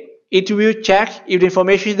 okay, it will check if the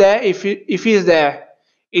information is there. If it is there,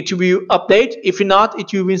 it will update. If not,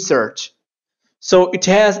 it will insert. So it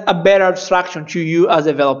has a better abstraction to you as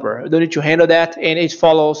a developer. You don't need to handle that, and it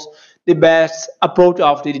follows the best approach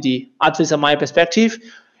of DDD, at least in my perspective.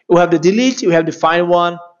 You have the delete, you have the find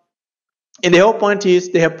one, and the whole point is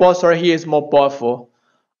the repository here is more powerful,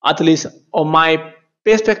 at least on my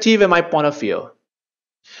perspective and my point of view.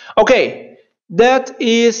 Okay, that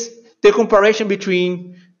is the comparison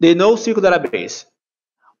between the NoSQL database.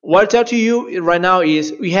 What I tell to you right now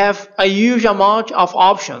is we have a huge amount of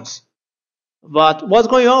options. But what's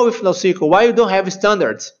going on with NoSQL? Why you don't have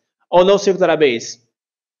standards on NoSQL database?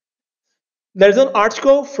 There's an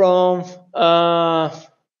article from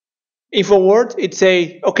InfoWorld. It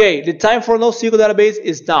says, okay, the time for NoSQL database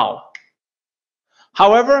is now.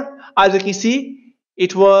 However, as you can see,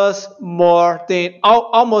 it was more than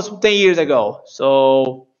almost 10 years ago.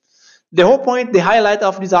 So the whole point, the highlight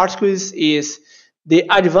of this article is the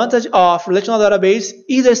advantage of relational database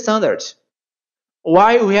is the standards.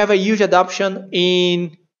 Why we have a huge adoption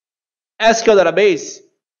in SQL database.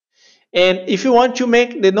 And if you want to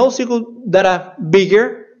make the NoSQL data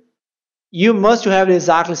bigger, you must have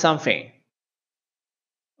exactly something.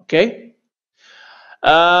 Okay?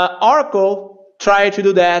 Oracle tried to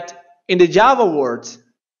do that in the Java world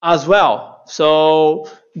as well. So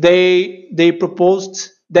they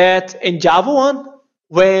proposed that in Java 1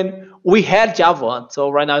 when we had Java 1.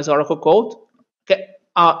 So right now it's Oracle code. Okay.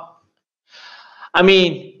 I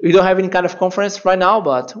mean, we don't have any kind of conference right now,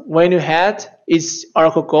 but when you had, it's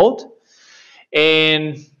Oracle code.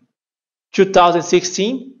 In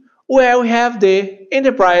 2016, where we have the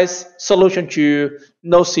enterprise solution to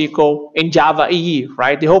NoSQL and Java EE,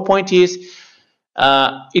 right? The whole point is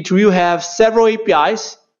it will have several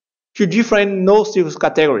APIs to different NoSQL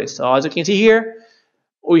categories. So as you can see here,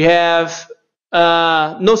 we have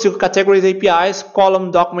NoSQL categories APIs,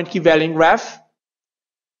 column, document, key value, and graph.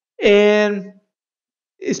 And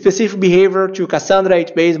specific behavior to Cassandra,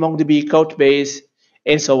 HBase, MongoDB, Couchbase,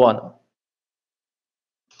 and so on.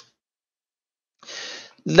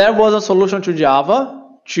 There was a solution to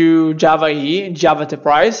Java EE, Java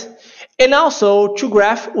Enterprise, and also to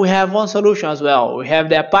Graph, we have one solution as well. We have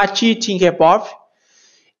the Apache Tinkerpop.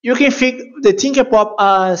 You can think the Tinkerpop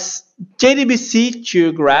as JDBC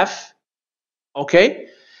to Graph. Okay,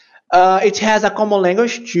 it has a common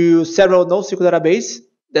language to several NoSQL databases.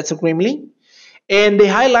 That's a Gremlin. And the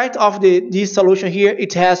highlight of this solution here,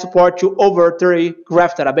 it has support to over 30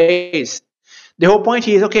 Graph databases. The whole point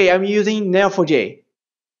is, okay, I'm using Neo4j.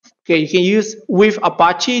 Okay, you can use with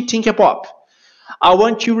Apache Tinkerpop. I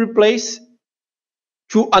want to replace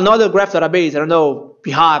to another Graph database. I don't know,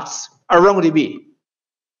 perhaps a MongoDB.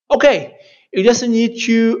 Okay, you just need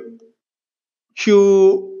to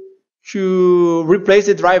replace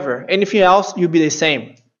the driver. Anything else, you'll be the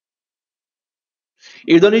same.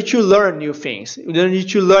 You don't need to learn new things. You don't need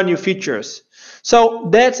to learn new features. So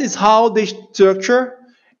that is how the structure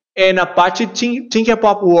in Apache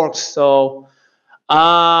Tinkerpop works. So,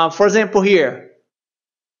 for example, here,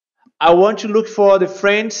 I want to look for the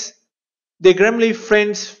friends, the Gremlin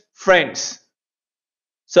friends.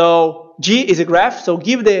 So G is a graph. So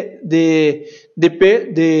give the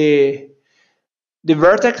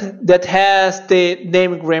vertex that has the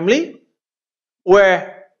name Gremlin,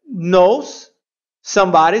 where knows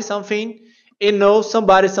somebody something, and knows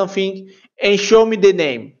somebody something, and show me the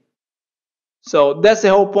name. So that's the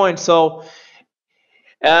whole point. So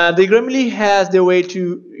the Gremlin has the way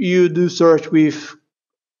to you do search with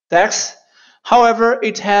text. However,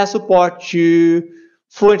 it has support to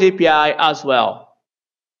Fluent API as well.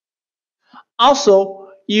 Also,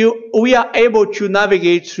 we are able to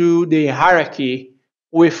navigate through the hierarchy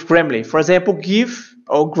with Gremlin. For example, give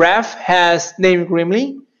or graph has name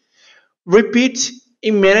Gremlin. Repeat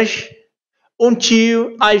in manage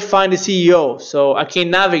until I find the CEO, so I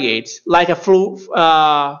can navigate like a full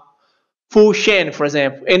chain, for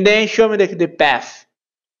example, and then show me the path.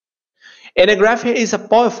 And the graph is a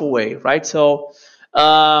powerful way, right? So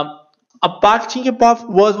Apache Tinkerpop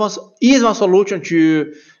is one solution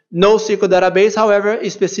to NoSQL database, however,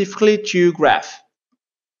 specifically to graph.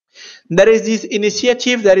 There is this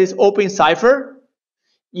initiative that is OpenCipher.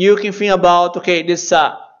 You can think about, okay, this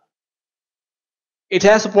it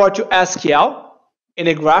has support to SQL in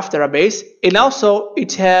a graph database, and also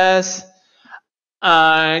it has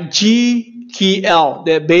GQL,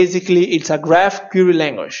 that basically it's a graph query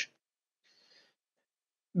language.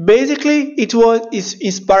 Basically, it's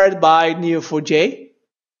inspired by Neo4j,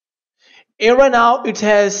 and right now it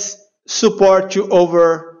has support to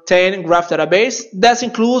over 10 graph database. That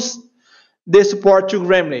includes the support to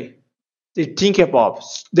Gremlin, the Tinkerpop.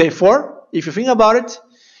 Therefore, if you think about it,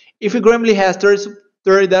 if Gremlin has 30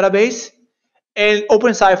 database and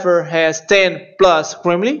OpenCipher has 10 plus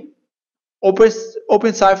Gremlin,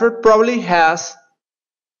 OpenCipher probably has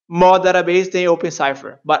more database than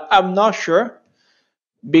OpenCipher, but I'm not sure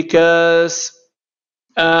because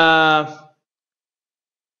Gremlin,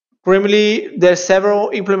 there's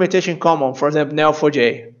several implementation common, for example,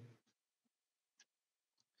 Neo4j.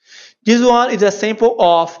 This one is a sample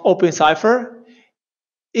of OpenCipher.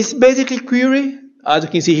 It's basically query, as you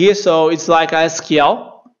can see here, so it's like a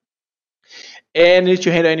SQL, and you need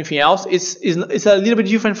to handle anything else. It's a little bit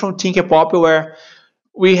different from Tinkerpop, where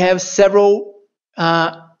we have several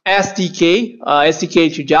SDK,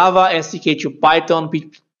 SDK to Java, SDK to Python,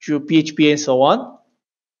 to PHP, and so on.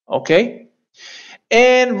 Okay,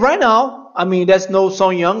 and right now, I mean, that's no so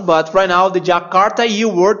young, but right now the Jakarta EE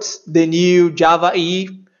works, the new Java EE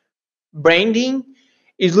branding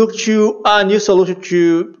is look to a new solution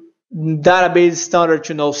to database standard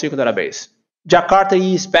to NoSQL database. Jakarta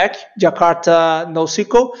EE spec, Jakarta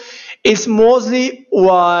NoSQL. It's mostly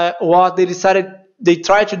what they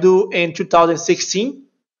tried to do in 2016.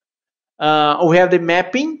 We have the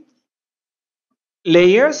mapping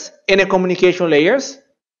layers and the communication layers.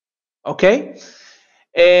 Okay,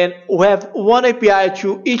 and we have one API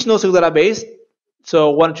to each NoSQL database. So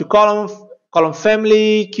 1 to column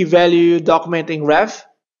family, key value, document, and graph.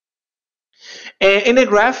 And in the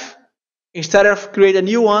graph, instead of create a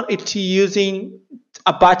new one, it's using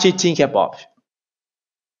Apache Tinkerpop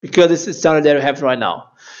because it's the standard that we have right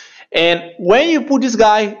now. And when you put this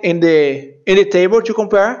guy in the table to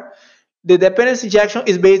compare, the dependency injection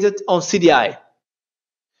is based on CDI.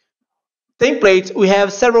 Templates, we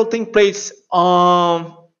have several templates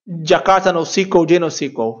on Jakarta NoSQL,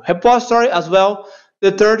 JNoSQL. Repository as well.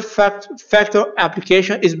 The third factor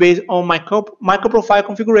application is based on microprofile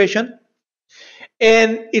configuration.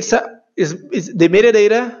 And it's is the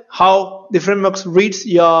metadata, how the framework reads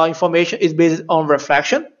your information is based on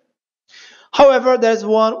reflection. However, there's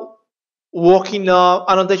one working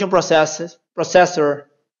annotation processor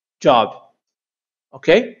job.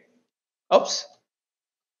 Okay. Oops.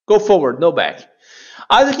 Go forward, no back.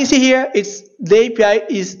 As you can see here, the API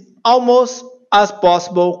is almost as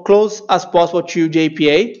possible, close as possible to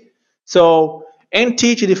JPA. So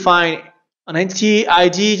NT to define an entity,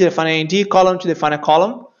 ID to define an ID, column to define a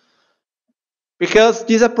column. Because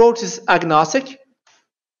this approach is agnostic,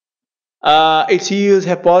 it's used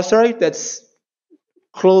repository that's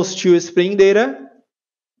close to Spring data.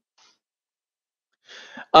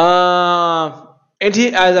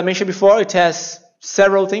 Entity, as I mentioned before, it has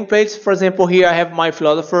several templates. For example, here I have my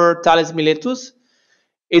philosopher Thales Miletus.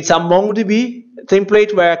 It's a MongoDB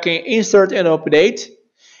template where I can insert and update.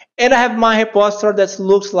 And I have my repository that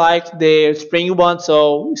looks like the Spring one,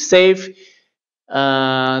 so save,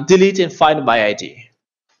 delete, and find by ID.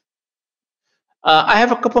 I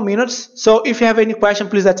have a couple minutes, so if you have any question,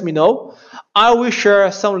 please let me know. I will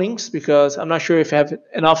share some links because I'm not sure if I have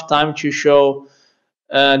enough time to show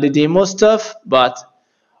the demo stuff, but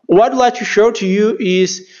what I'd like to show to you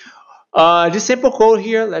is this simple code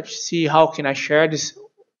here. Let's see, how can I share this?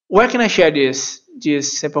 Where can I share this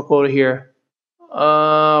simple code here?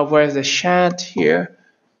 Where's the chat here?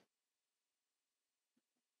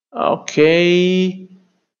 Okay,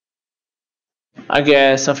 I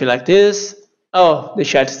guess something like this. Oh, the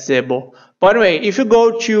chat is disabled. By the way, if you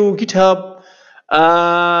go to GitHub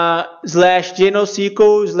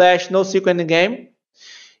 /jNoSQL/NoSQL in the game,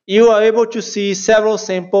 you are able to see several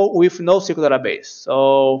samples with NoSQL database.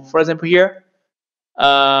 So, for example, here,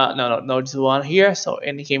 no, this one here. So,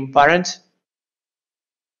 any game parent,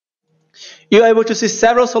 you are able to see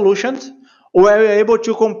several solutions where you're able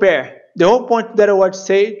to compare. The whole point that I want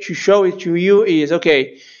to show it to you is,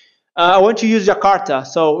 okay, I want to use Jakarta,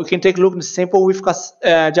 so we can take a look at the sample with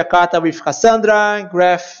Jakarta with Cassandra,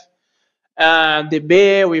 Graph,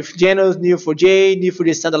 DB with Genus, Neo4j,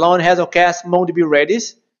 Neo4j standalone, Hazelcast, MongoDB,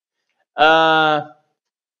 Redis.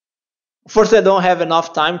 First, I don't have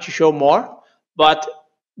enough time to show more, but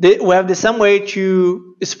we have the same way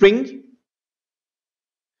to Spring.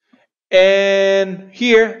 And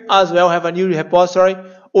here as well have a new repository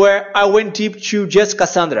where I went deep to just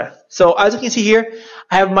Cassandra. So as you can see here,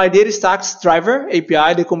 I have my data stacks driver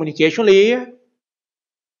API, the communication layer.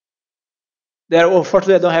 There,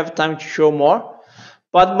 unfortunately, I don't have time to show more.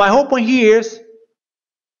 But my whole point here is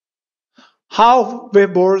how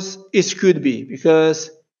verbose it could be, because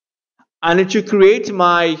I need to create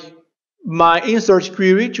my insert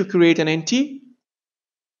query to create an entity.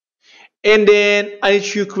 And then I need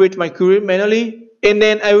to create my query manually. And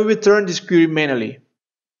then I will return this query manually.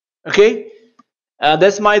 Okay?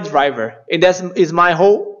 That's my driver. And that is my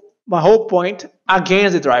whole point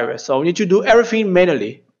against the driver. So we need to do everything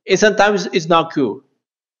manually. And sometimes it's not cool.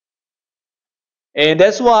 And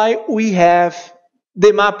that's why we have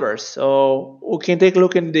the mappers. So we can take a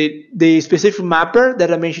look at the specific mapper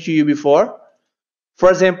that I mentioned to you before.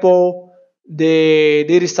 For example, the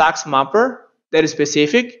data stacks mapper that is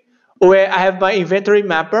specific, where I have my inventory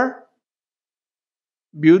mapper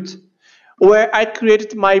built, where I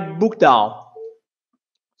created my book down.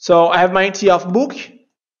 So I have my entity of book,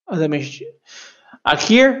 as I mentioned.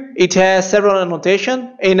 Here it has several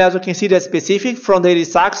annotation, and as you can see, that's specific from data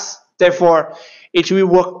stacks. Therefore, it will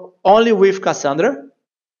work only with Cassandra.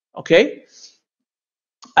 Okay.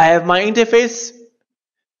 I have my interface.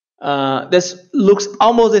 This looks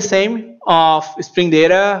almost the same of Spring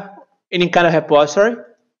Data, any kind of repository.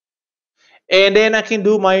 And then I can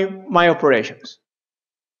do my operations.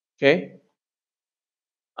 Okay.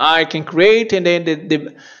 I can create, and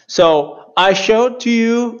then so I showed to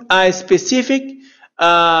you a specific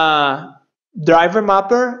driver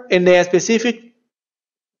mapper and then a specific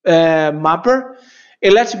mapper.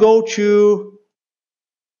 And let's go to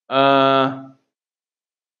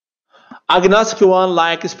agnostic one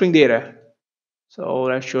like Spring Data. So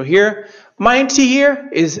let's show here. My entity here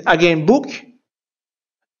is again book.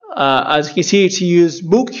 As you can see, it's used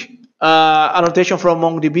book annotation from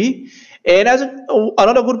MongoDB. And as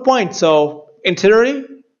another good point, so in theory,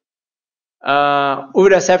 with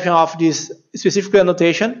the exception of this specific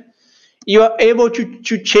annotation, you are able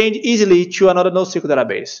to change easily to another NoSQL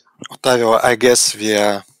database. Otavio, I guess we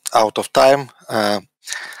are out of time.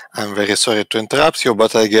 I'm very sorry to interrupt you,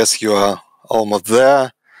 but I guess you are almost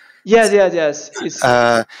there. Yes.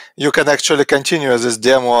 You can actually continue this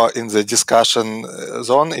demo in the discussion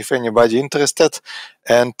zone if anybody interested,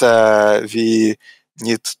 and we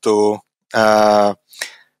need to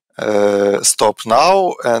stop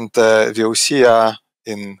now, and we'll see you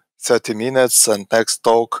in 30 minutes, and next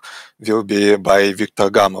talk will be by Viktor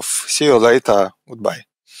Gamov. See you later. Goodbye.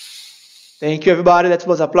 Thank you, everybody. That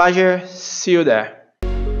was a pleasure. See you there.